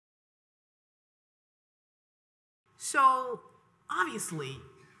So obviously,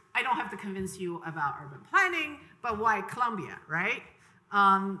 I don't have to convince you about urban planning, but why Columbia, right?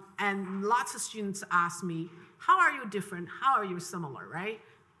 And lots of students ask me, how are you different? How are you similar, right?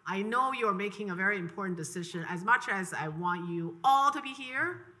 I know you're making a very important decision. As much as I want you all to be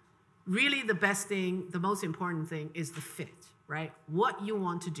here, really the best thing, the most important thing is the fit, right? What you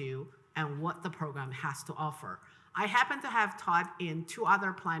want to do and what the program has to offer. I happen to have taught in 2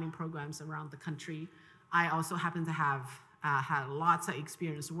 other planning programs around the country. I also happen to have had lots of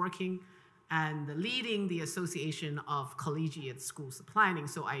experience working and leading the Association of Collegiate Schools of Planning,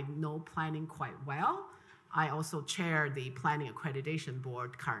 so I know planning quite well. I also chair the Planning Accreditation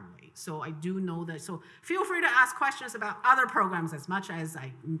Board currently, so I do know that. So feel free to ask questions about other programs as much as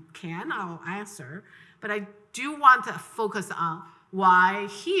I can, I'll answer. But I do want to focus on why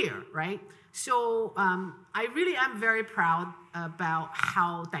here, right? So I really am very proud about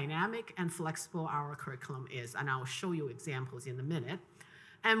how dynamic and flexible our curriculum is, and I'll show you examples in a minute.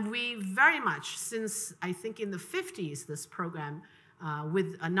 And we very much, since I think in the 50s, this program,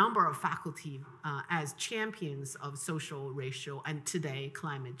 with a number of faculty as champions of social, racial, and today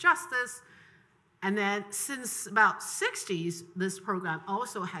climate justice. And then since about 60s, this program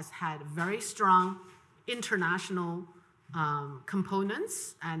also has had very strong international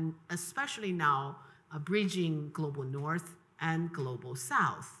components, and especially now bridging global north and global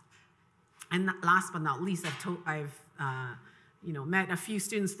south. And last but not least, I've met a few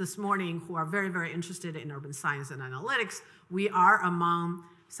students this morning who are very, very interested in urban science and analytics. We are among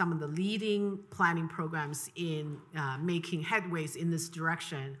some of the leading planning programs in making headways in this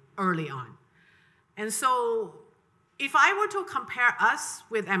direction early on. And so if I were to compare us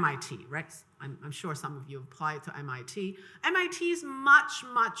with MIT, right? I'm sure some of you applied to MIT. MIT is much,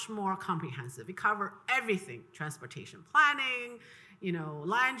 much more comprehensive. We cover everything: transportation planning,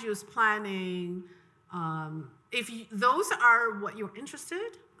 land use planning. If those are what you're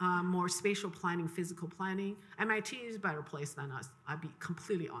interested, more spatial planning, physical planning, MIT is a better place than us. I'd be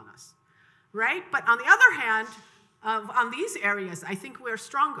completely honest, right? But on the other hand, on these areas, I think we're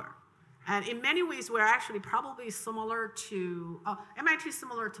stronger. And in many ways, we're actually probably similar to, MIT is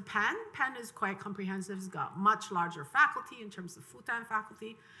similar to Penn. Penn is quite comprehensive. It's got much larger faculty in terms of full-time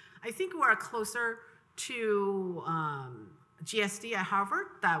faculty. I think we're closer to GSD at Harvard,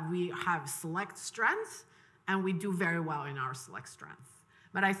 that we have select strengths, and we do very well in our select strength.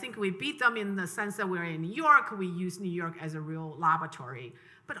 But I think we beat them in the sense that we're in New York. We use New York as a real laboratory.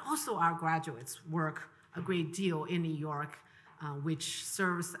 But also our graduates work a great deal in New York, which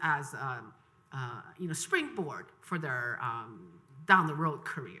serves as a springboard for their down the road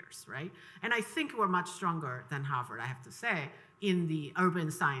careers, right? And I think we're much stronger than Harvard, I have to say, in the urban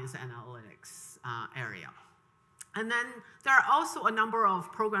science analytics area. And then there are also a number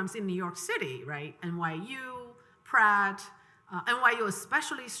of programs in New York City, right? NYU, Pratt, NYU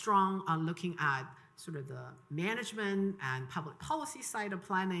especially strong on looking at sort of the management and public policy side of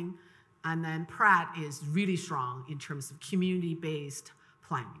planning. And then Pratt is really strong in terms of community-based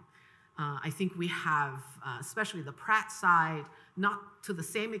planning. I think we have, especially the Pratt side, not to the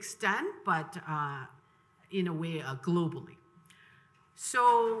same extent, but in a way globally.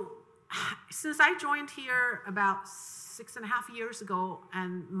 So since I joined here about 6.5 years ago,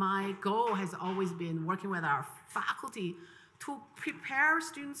 and my goal has always been working with our faculty to prepare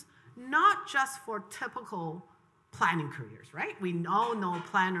students not just for typical planning careers, right? We all know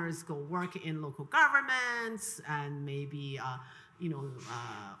planners go work in local governments and maybe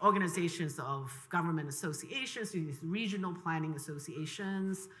organizations of government associations, these regional planning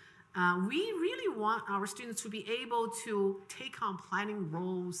associations. We really want our students to be able to take on planning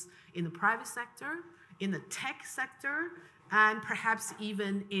roles in the private sector, in the tech sector, and perhaps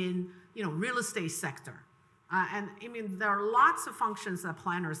even in real estate sector. And I mean, there are lots of functions that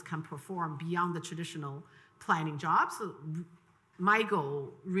planners can perform beyond the traditional planning jobs. So my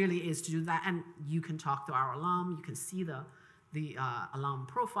goal really is to do that, and you can talk to our alum, you can see the alum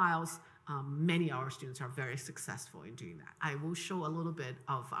profiles. Many of our students are very successful in doing that. I will show a little bit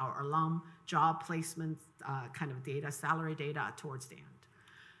of our alum job placement kind of data, salary data towards the end.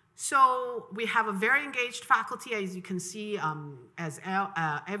 So we have a very engaged faculty, as you can see,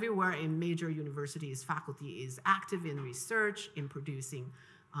 everywhere in major universities, faculty is active in research, in producing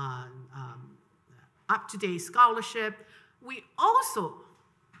up-to-date scholarship. We also,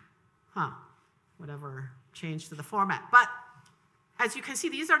 whatever changed to the format, but as you can see,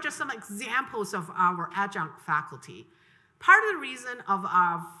 these are just some examples of our adjunct faculty. Part of the reason of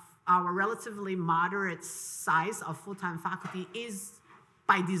our relatively moderate size of full-time faculty is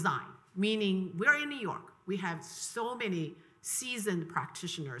by design, meaning we're in New York. We have so many seasoned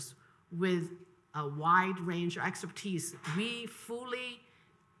practitioners with a wide range of expertise, we fully,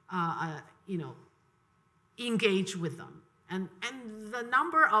 engage with them. And the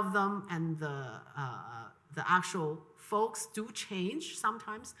number of them and the actual folks do change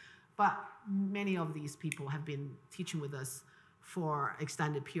sometimes, but many of these people have been teaching with us for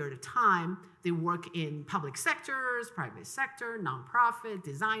extended period of time. They work in public sectors, private sector, nonprofit,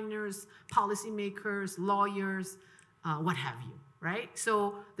 designers, policymakers, lawyers, what have you, right?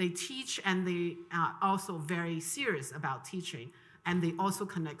 So they teach, and they are also very serious about teaching, and they also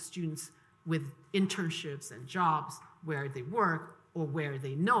connect students with internships and jobs where they work or where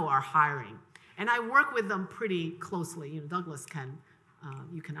they know are hiring. And I work with them pretty closely. Douglas can,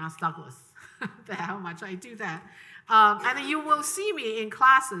 you can ask Douglas how much I do that. And then you will see me in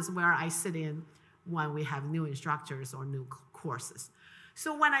classes where I sit in when we have new instructors or new courses.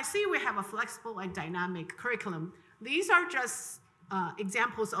 So when I say we have a flexible and dynamic curriculum, these are just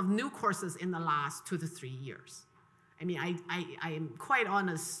examples of new courses in the last 2 to 3 years. I mean, I am quite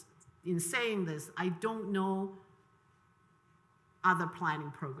honest in saying this. I don't know other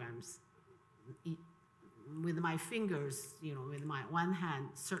planning programs with my fingers, with my one hand,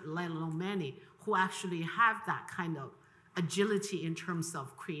 let alone many, who actually have that kind of agility in terms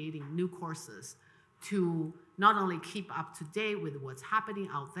of creating new courses to not only keep up to date with what's happening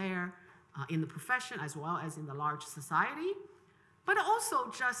out there in the profession as well as in the large society, but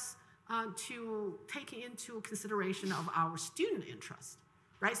also just to take into consideration of our student interest,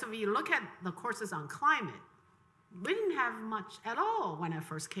 right? So if you look at the courses on climate, we didn't have much at all when I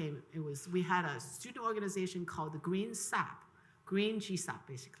first came. We had a student organization called the Green SAP, Green GSAP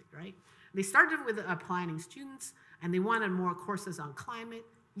basically, right? They started with planning students, and they wanted more courses on climate.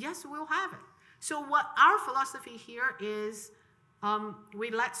 Yes, we'll have it. So what our philosophy here is, we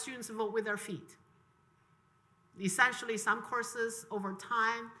let students vote with their feet. Essentially, some courses over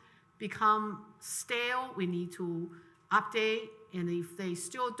time become stale. We need to update, and if they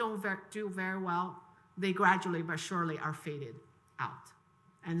still don't do very well, they gradually but surely are faded out.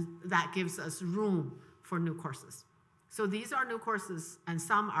 And that gives us room for new courses. So these are new courses, and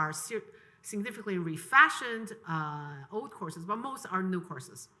some are significantly refashioned old courses, but most are new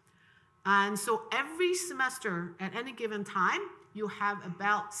courses. And so every semester at any given time, you have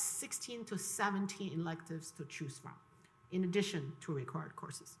about 16 to 17 electives to choose from, in addition to required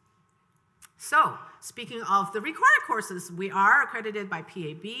courses. So speaking of the required courses, we are accredited by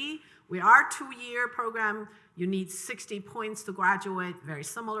PAB. We are a 2-year program. You need 60 points to graduate, very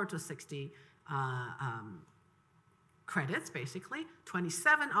similar to 60 credits, basically.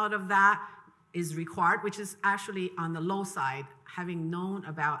 27 out of that is required, which is actually on the low side. Having known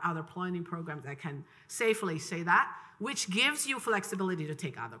about other planning programs, I can safely say that, which gives you flexibility to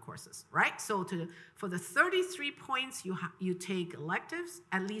take other courses, right? So for the 33 points you take electives,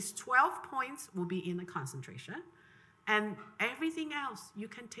 at least 12 points will be in the concentration. And everything else, you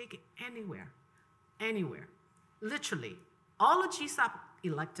can take it anywhere, anywhere. Literally, all the GSAP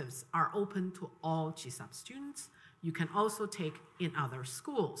electives are open to all GSAP students. You can also take in other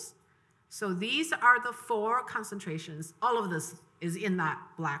schools. So these are the 4 concentrations. All of this is in that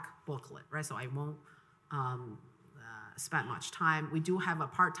black booklet, right? So I won't spend much time. We do have a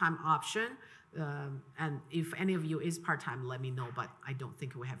part-time option. And if any of you is part-time, let me know, but I don't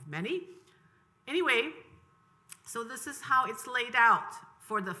think we have many. Anyway, so this is how it's laid out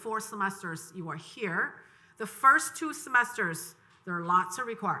for the 4 semesters you are here. The first 2 semesters, there are lots of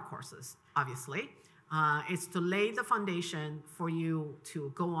required courses, obviously. It's to lay the foundation for you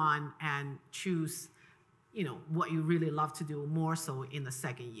to go on and choose what you really love to do, more so in the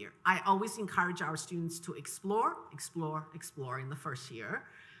second year. I always encourage our students to explore in the first year.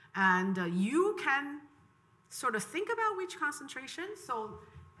 And you can sort of think about which concentration. So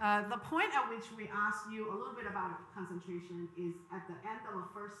the point at which we ask you a little bit about concentration is at the end of the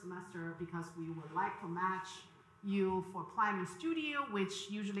first semester, because we would like to match you for Planning Studio, which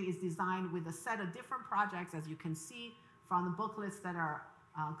usually is designed with a set of different projects, as you can see from the booklets that are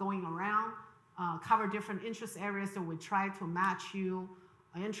going around, cover different interest areas. So we try to match you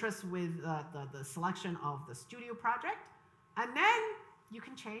interest with the selection of the studio project. And then you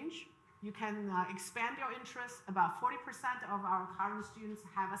can change. You can expand your interest. About 40% of our current students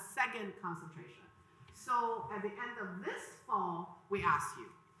have a second concentration. So at the end of this fall, we ask you,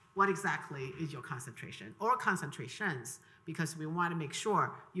 what exactly is your concentration or concentrations? Because we want to make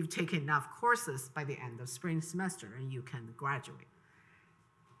sure you've taken enough courses by the end of spring semester and you can graduate.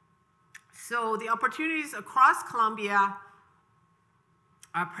 So the opportunities across Columbia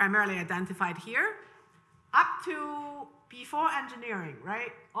are primarily identified here, up to before engineering,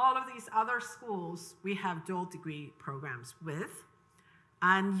 right? All of these other schools we have dual degree programs with.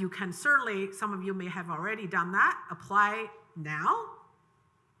 And you can certainly, some of you may have already done that, apply now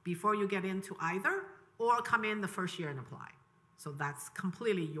before you get into either, or come in the first year and apply. So that's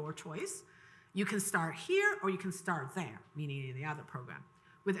completely your choice. You can start here or you can start there, meaning in the other program.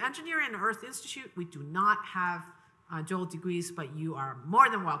 With Engineering and Earth Institute, we do not have dual degrees, but you are more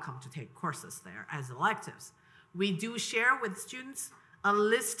than welcome to take courses there as electives. We do share with students a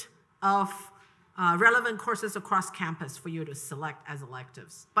list of relevant courses across campus for you to select as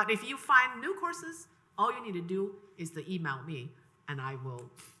electives. But if you find new courses, all you need to do is to email me, and I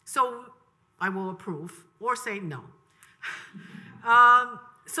will approve or say no.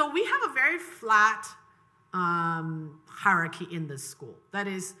 So we have a very flat hierarchy in this school. That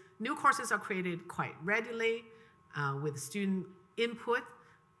is, new courses are created quite readily with student input,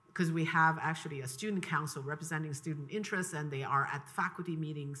 because we have actually a student council representing student interests, and they are at faculty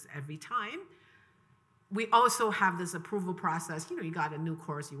meetings every time. We also have this approval process. You know, you got a new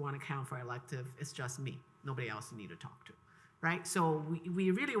course, you want to count for elective, it's just me. Nobody else you need to talk to, right? So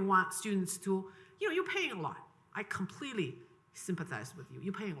we really want students to, you know, you're paying a lot. I completely sympathize with you.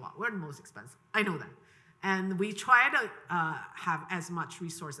 You're paying a lot. We're the most expensive. I know that. And we try to have as much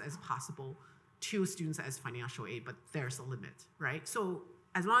resource as possible to students as financial aid, but there's a limit, right? So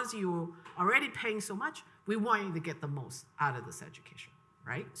as long as you're already paying so much, we want you to get the most out of this education,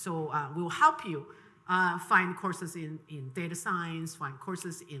 right? So we'll help you find courses in data science, find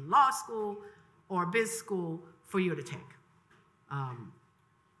courses in law school or biz school for you to take.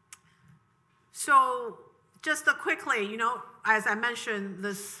 So just quickly, you know, as I mentioned,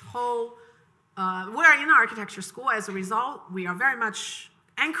 this whole, we're in architecture school. As a result, we are very much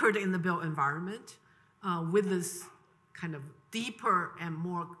anchored in the built environment with this kind of deeper and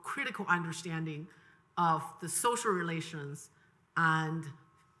more critical understanding of the social relations and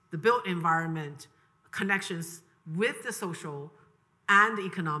the built environment connections with the social and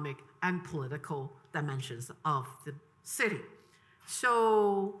economic and political dimensions of the city.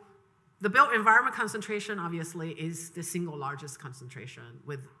 So the built environment concentration, obviously, is the single largest concentration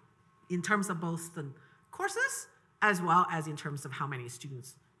in terms of both the courses as well as in terms of how many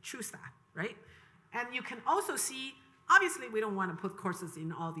students choose that, right? And you can also see, obviously, we don't want to put courses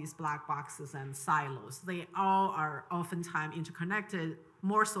in all these black boxes and silos. They all are oftentimes interconnected,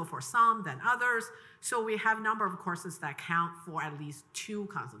 more so for some than others. So we have a number of courses that count for at least 2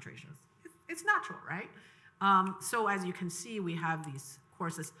 concentrations. It's natural, right? So as you can see, we have these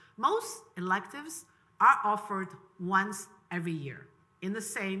courses. Most electives are offered once every year in the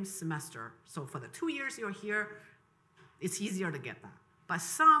same semester. So for the 2 years you're here, it's easier to get that. But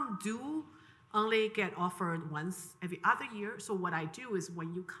some do only get offered once every other year. So what I do is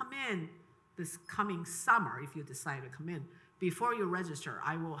when you come in this coming summer, if you decide to come in, before you register,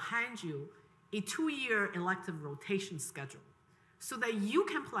 I will hand you a 2-year elective rotation schedule so that you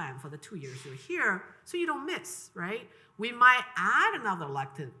can plan for the 2 years you're here so you don't miss, right? We might add another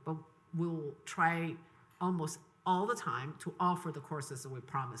elective, but we'll try almost all the time to offer the courses that we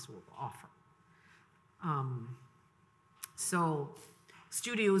promise we'll offer. So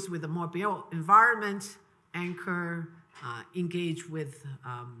studios with a more built environment anchor, engage with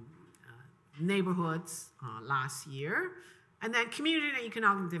neighborhoods last year. And then community and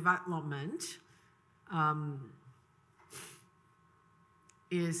economic development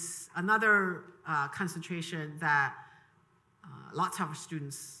is another concentration that lots of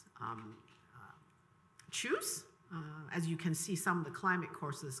students choose. As you can see, some of the climate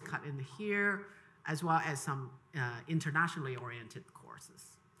courses cut in here, as well as some internationally oriented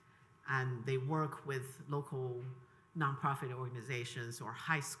courses. And they work with local nonprofit organizations or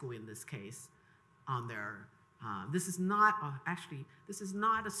high school in this case on their, this is not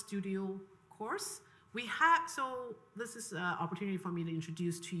a studio course. We have, so this is an opportunity for me to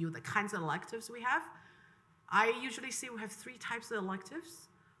introduce to you the kinds of electives we have. I usually say we have 3 types of electives.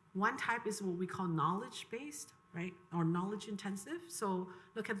 One type is what we call knowledge-based, right, or knowledge-intensive. So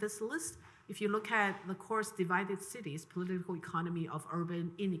look at this list. If you look at the course Divided Cities, Political Economy of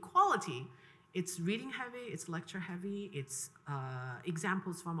Urban Inequality, it's reading heavy, it's lecture heavy, it's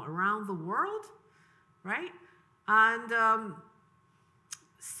examples from around the world, right? And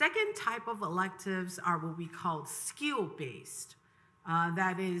second type of electives are what we call skill-based.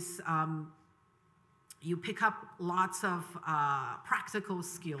 That is, you pick up lots of practical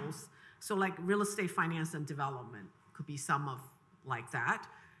skills. So like real estate finance and development could be some of like that.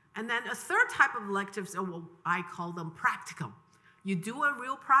 And then a third type of electives are what I call them practicum. You do a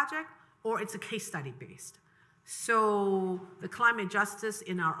real project or it's a case study based. So the climate justice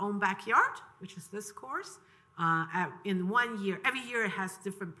in our own backyard, which is this course, in 1 year, every year it has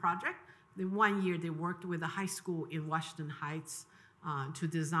different project. In 1 year they worked with a high school in Washington Heights to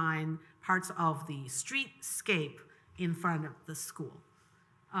design parts of the streetscape in front of the school.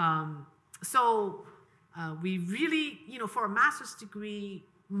 We really, for a master's degree,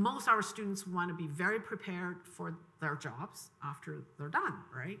 most of our students want to be very prepared for their jobs after they're done,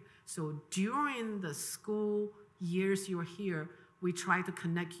 right? So during the school years you're here, we try to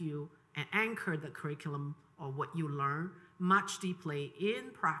connect you and anchor the curriculum or what you learn much deeply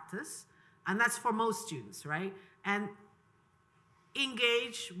in practice. And that's for most students, right? And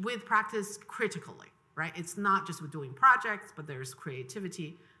engage with practice critically, right? It's not just with doing projects, but there's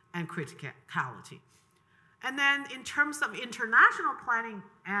creativity and criticality. And then in terms of international planning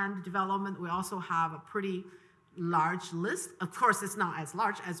and development, we also have a pretty large list. Of course, it's not as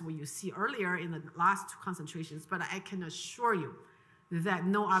large as what you see earlier in the last two concentrations, but I can assure you that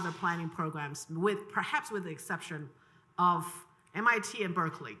no other planning programs, perhaps with the exception of MIT and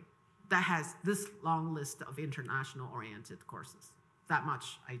Berkeley, that has this long list of international-oriented courses. That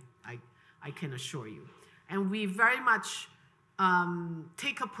much I can assure you. And we very much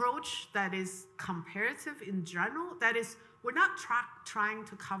take approach that is comparative in general. That is, we're not trying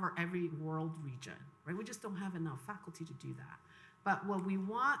to cover every world region, right? We just don't have enough faculty to do that. But what we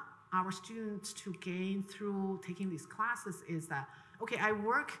want our students to gain through taking these classes is that, okay, I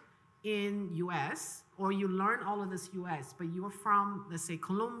work in US, or you learn all of this US, but you're from, let's say,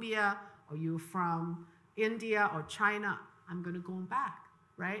 Colombia, or you're from India or China, I'm gonna go back,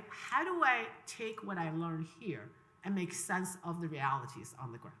 right? How do I take what I learned here and make sense of the realities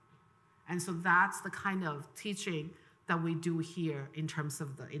on the ground? And so that's the kind of teaching that we do here in terms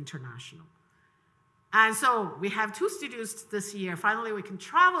of the international. And so we have 2 studios this year. Finally, we can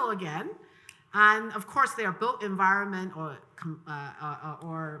travel again. And of course, they are built environment or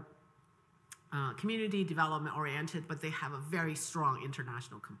community development oriented, but they have a very strong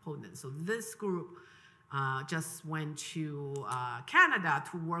international component. So this group just went to Canada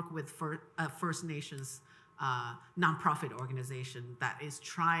to work with First Nations nonprofit organization that is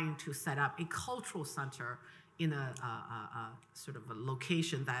trying to set up a cultural center in a sort of a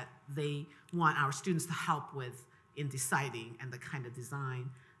location that they want our students to help with in deciding and the kind of design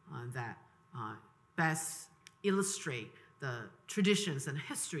that best illustrate the traditions and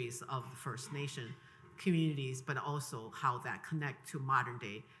histories of the First Nation communities, but also how that connect to modern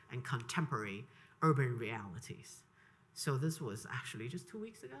day and contemporary urban realities. So this was actually just 2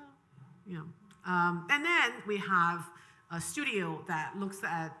 weeks ago. Yeah. And then we have a studio that looks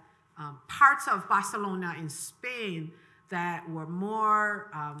at parts of Barcelona in Spain that were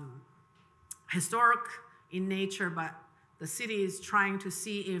more historic in nature, but the city is trying to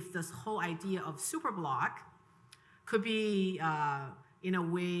see if this whole idea of superblock could be, in a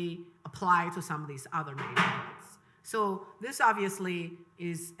way, applied to some of these other neighborhoods. So this obviously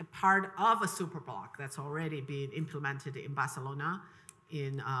is a part of a superblock that's already been implemented in Barcelona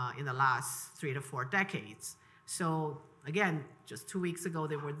in the last 3 to 4 decades. So again, just 2 weeks ago,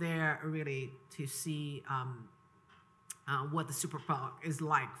 they were there really to see what the superblock is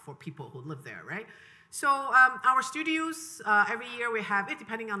like for people who live there, right? So our studios, every year we have,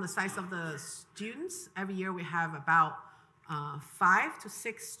 depending on the size of the students, every year we have about 5 to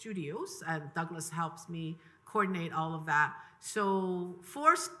 6 studios, and Douglas helps me coordinate all of that. So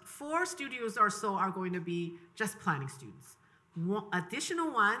four studios or so are going to be just planning students.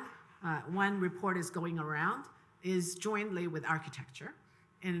 Additional one report is going around, is jointly with architecture,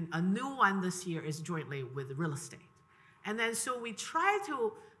 and a new one this year is jointly with real estate. And then so we try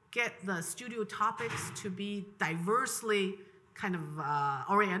to get the studio topics to be diversely kind of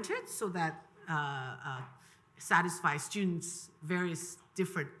oriented so that satisfy students' various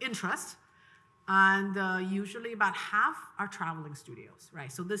different interests. And usually about half are traveling studios,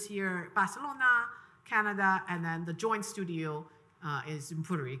 right? So this year, Barcelona, Canada, and then the joint studio is in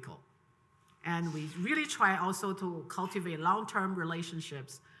Puerto Rico. And we really try also to cultivate long-term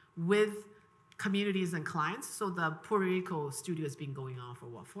relationships with communities and clients. So the Puerto Rico studio has been going on for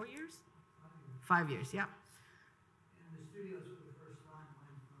what, 4 years? 5 years, yeah. And the studios for the first time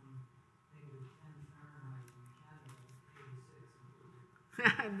went from negative 10 Fahrenheit in Canada to 86 in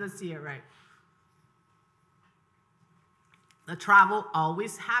Puerto Rico. This year, right. The travel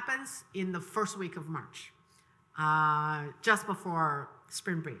always happens in the first week of March, just before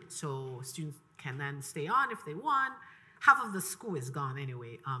spring break. So students can then stay on if they want. Half of the school is gone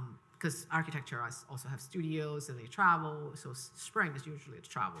anyway, because architecture also have studios and they travel. So spring is usually the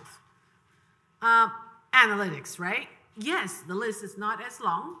travels. Analytics, right? Yes, the list is not as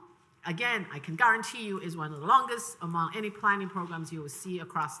long. Again, I can guarantee you is one of the longest among any planning programs you will see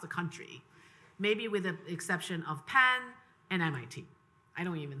across the country, maybe with the exception of Penn and MIT. I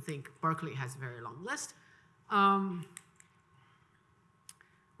don't even think Berkeley has a very long list.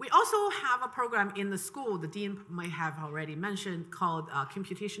 We also have a program in the school, the dean might have already mentioned, called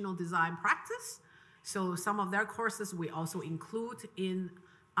Computational Design Practice. So some of their courses we also include in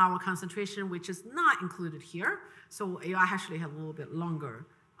our concentration, which is not included here. So I actually have a little bit longer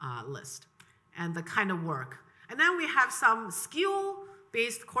list and the kind of work. And then we have some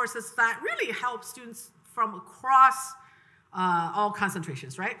skill-based courses that really help students from across all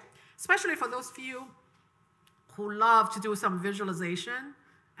concentrations, right? Especially for those of you who love to do some visualization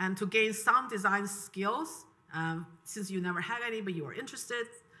and to gain some design skills, since you never had any, but you are interested,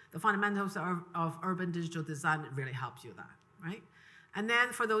 the fundamentals of urban digital design really helps you that, right? And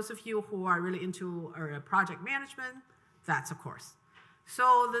then for those of you who are really into project management, that's a course.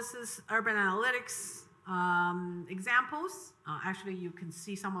 So this is urban analytics examples. Actually, you can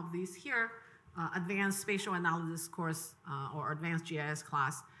see some of these here. Advanced spatial analysis course or advanced GIS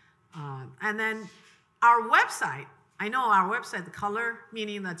class. And then our website, I know our website, the color,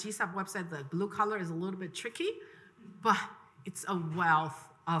 meaning the GSAP website, the blue color is a little bit tricky, but it's a wealth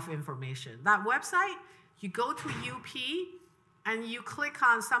of information. That website, you go to UP and you click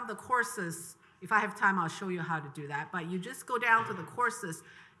on some of the courses. If I have time, I'll show you how to do that. But you just go down to the courses.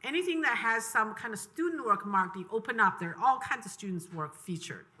 Anything that has some kind of student work marked, you open up, there are all kinds of students' work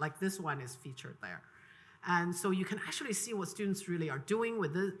featured, like this one is featured there. And so you can actually see what students really are doing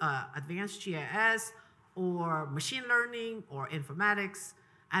with the, advanced GIS or machine learning or informatics.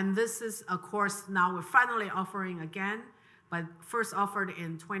 And this is a course now we're finally offering again, but first offered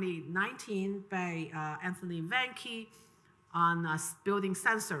in 2019 by Anthony Vanke on building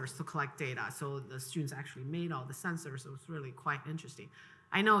sensors to collect data. So the students actually made all the sensors. So it was really quite interesting.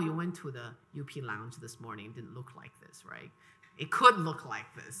 I know you went to the UP Lounge this morning. It didn't look like this, right? It could look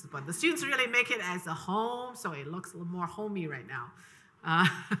like this, but the students really make it as a home, so it looks a little more homey right now.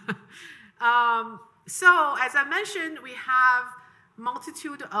 So as I mentioned, we have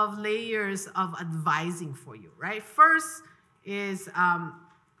multitude of layers of advising for you, right? First is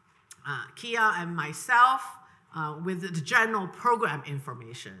Kia and myself with the general program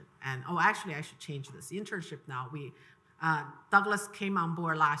information. And oh, actually, I should change this. Internship now, Douglas came on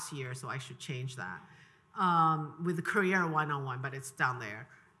board last year, so I should change that. With the career one-on-one, but it's down there.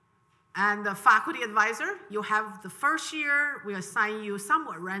 And the faculty advisor, you have the first year, we assign you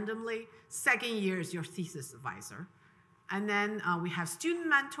somewhat randomly. Second year is your thesis advisor. And then we have student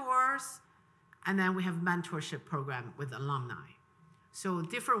mentors, and then we have mentorship program with alumni. So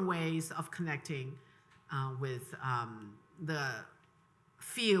different ways of connecting with the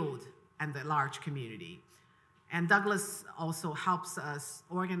field and the large community. And Douglas also helps us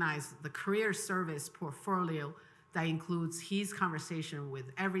organize the career service portfolio that includes his conversation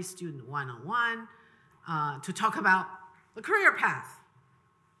with every student one-on-one to talk about the career path,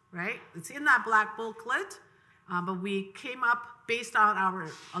 right? It's in that black booklet, but we came up based on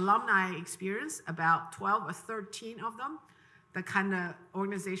our alumni experience, about 12 or 13 of them, the kind of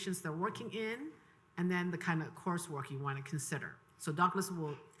organizations they're working in, and then the kind of coursework you want to consider. So Douglas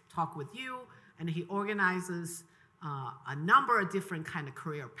will talk with you, and he organizes a number of different kind of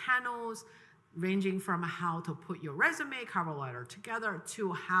career panels, ranging from how to put your resume, cover letter together,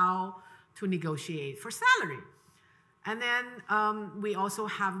 to how to negotiate for salary. And then we also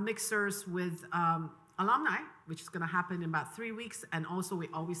have mixers with alumni, which is going to happen in about 3 weeks. And also we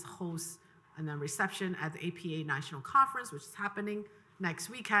always host a reception at the APA National Conference, which is happening next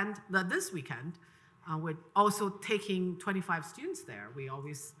weekend, this weekend. We're also taking 25 students there. We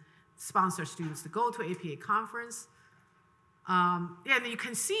always sponsor students to go to APA conference. And you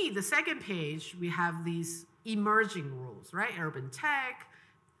can see the second page, we have these emerging rules, right? Urban tech,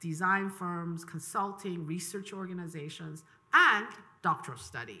 design firms, consulting, research organizations, and doctoral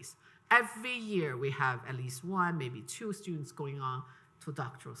studies. Every year we have at least one, maybe two students going on to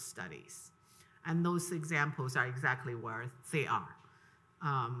doctoral studies. And those examples are exactly where they are.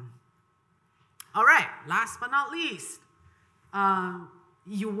 All right, last but not least,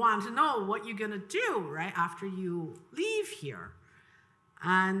 you want to know what you're going to do, right, after you leave here.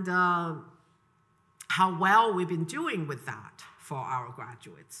 And how well we've been doing with that for our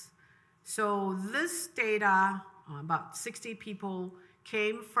graduates. So this data, about 60 people,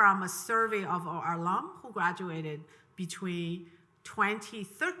 came from a survey of our alum who graduated between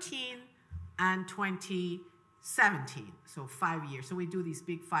 2013 and 2017, so 5 years. So we do these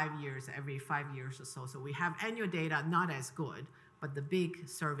big 5 years, every 5 years or so. So we have annual data, not as good, but the big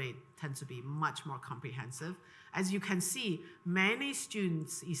survey tends to be much more comprehensive. As you can see, many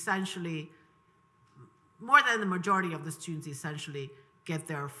students essentially, more than the majority of the students essentially get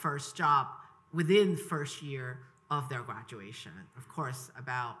their first job within first year of their graduation. Of course,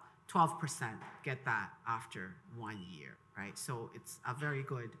 about 12% get that after 1 year. right? So it's a very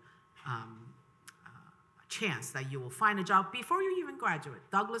good chance that you will find a job before you even graduate.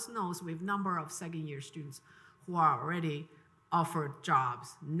 Douglas knows we have a number of second-year students who are already offered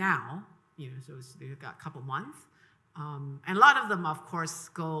jobs now, so they've got a couple months. And a lot of them, of course,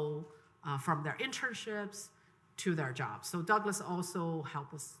 go from their internships to their jobs. So Douglas also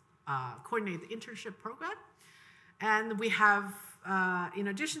helps us coordinate the internship program. And we have, in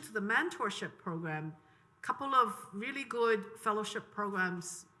addition to the mentorship program, a couple of really good fellowship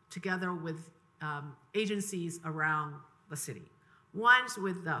programs together with agencies around the city. One's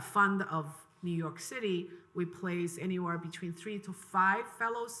with the Fund of New York City. We place anywhere between 3 to 5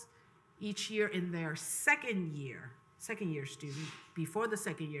 fellows each year in their second year student. Before the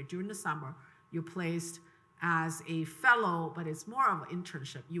second year, during the summer, you're placed as a fellow, but it's more of an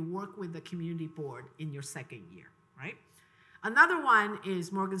internship. You work with the community board in your second year, right? Another one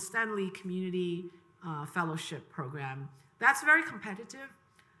is Morgan Stanley Community Fellowship Program. That's very competitive,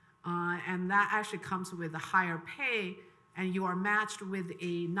 and that actually comes with a higher pay, and you are matched with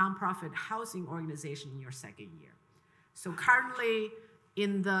a nonprofit housing organization in your second year. So currently,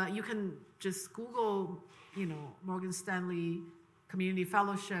 you can just Google, Morgan Stanley Community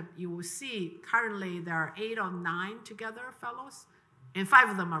Fellowship. You will see currently there are 8 or 9 together fellows, and 5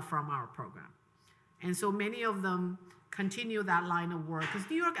 of them are from our program. And so many of them continue that line of work because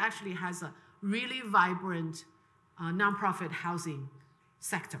New York actually has a really vibrant nonprofit housing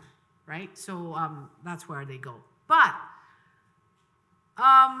sector, right? So that's where they go. But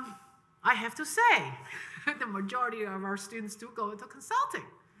I have to say, the majority of our students do go into consulting,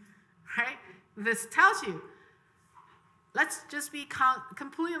 right? This tells you, let's just be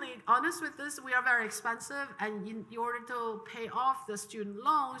completely honest with this. We are very expensive, and in order to pay off the student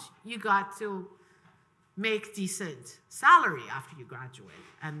loans, you got to make decent salary after you graduate.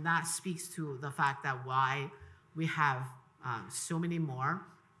 And that speaks to the fact that why we have so many more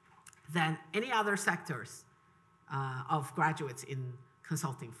than any other sectors of graduates in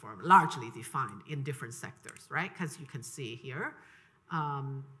consulting firm, largely defined in different sectors, right? Because you can see here, I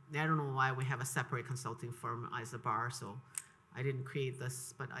don't know why we have a separate consulting firm as a bar, so I didn't create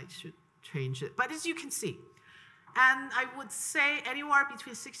this, but I should change it. But as you can see, and I would say anywhere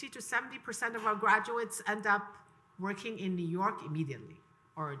between 60 to 70% of our graduates end up working in New York immediately,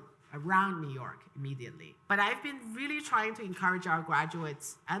 or around New York immediately. But I've been really trying to encourage our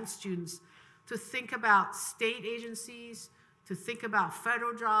graduates and students to think about state agencies, to think about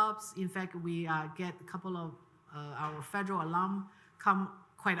federal jobs. In fact, we get a couple of our federal alum come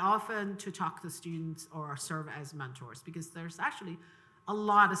quite often to talk to students or serve as mentors, because there's actually a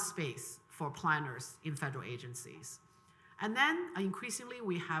lot of space for planners in federal agencies. And then increasingly,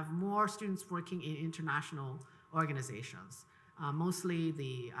 we have more students working in international organizations, mostly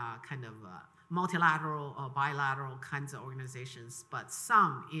the kind of multilateral or bilateral kinds of organizations, but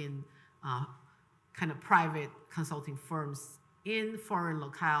some in kind of private consulting firms in foreign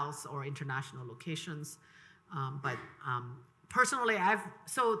locales or international locations. Personally,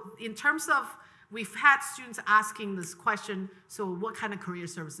 so in terms of, we've had students asking this question, so what kind of career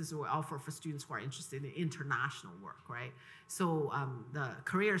services do we offer for students who are interested in international work, right? So the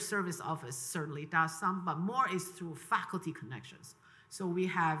Career Service Office certainly does some, but more is through faculty connections. So we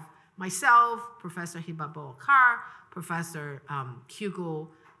have myself, Professor Hibabo Akar, Professor Hugo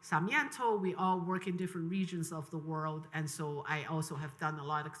Sarmiento. We all work in different regions of the world, and so I also have done a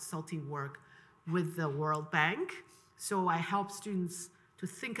lot of consulting work with the World Bank. So I help students to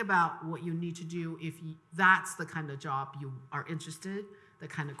think about what you need to do if that's the kind of job you are interested, the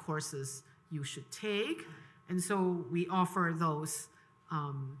kind of courses you should take. And so we offer those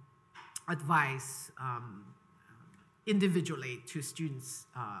advice individually to students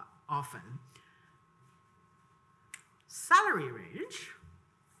often. Salary range.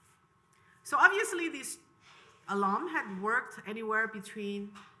 So obviously these alum had worked anywhere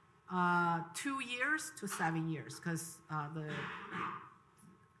between 2 years to 7 years, because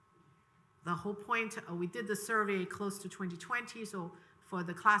the whole point, we did the survey close to 2020, so for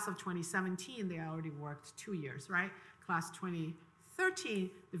the class of 2017, they already worked 2 years, right? Class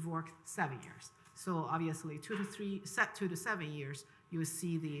 2013, they've worked 7 years. So obviously 2 to 7 years, you will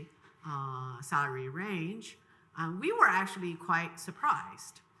see the salary range. We were actually quite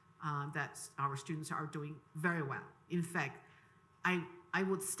surprised that our students are doing very well. In fact, I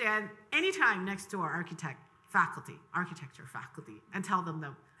would stand anytime next to our architecture faculty, and tell them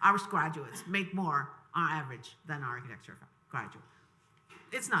that our graduates make more on average than our architecture graduate.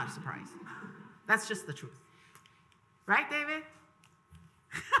 It's not a surprise. That's just the truth. Right, David?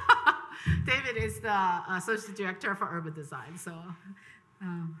 David is the Associate Director for Urban Design, so.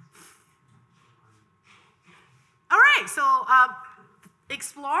 All right, so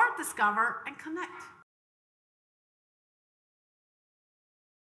explore, discover, and connect.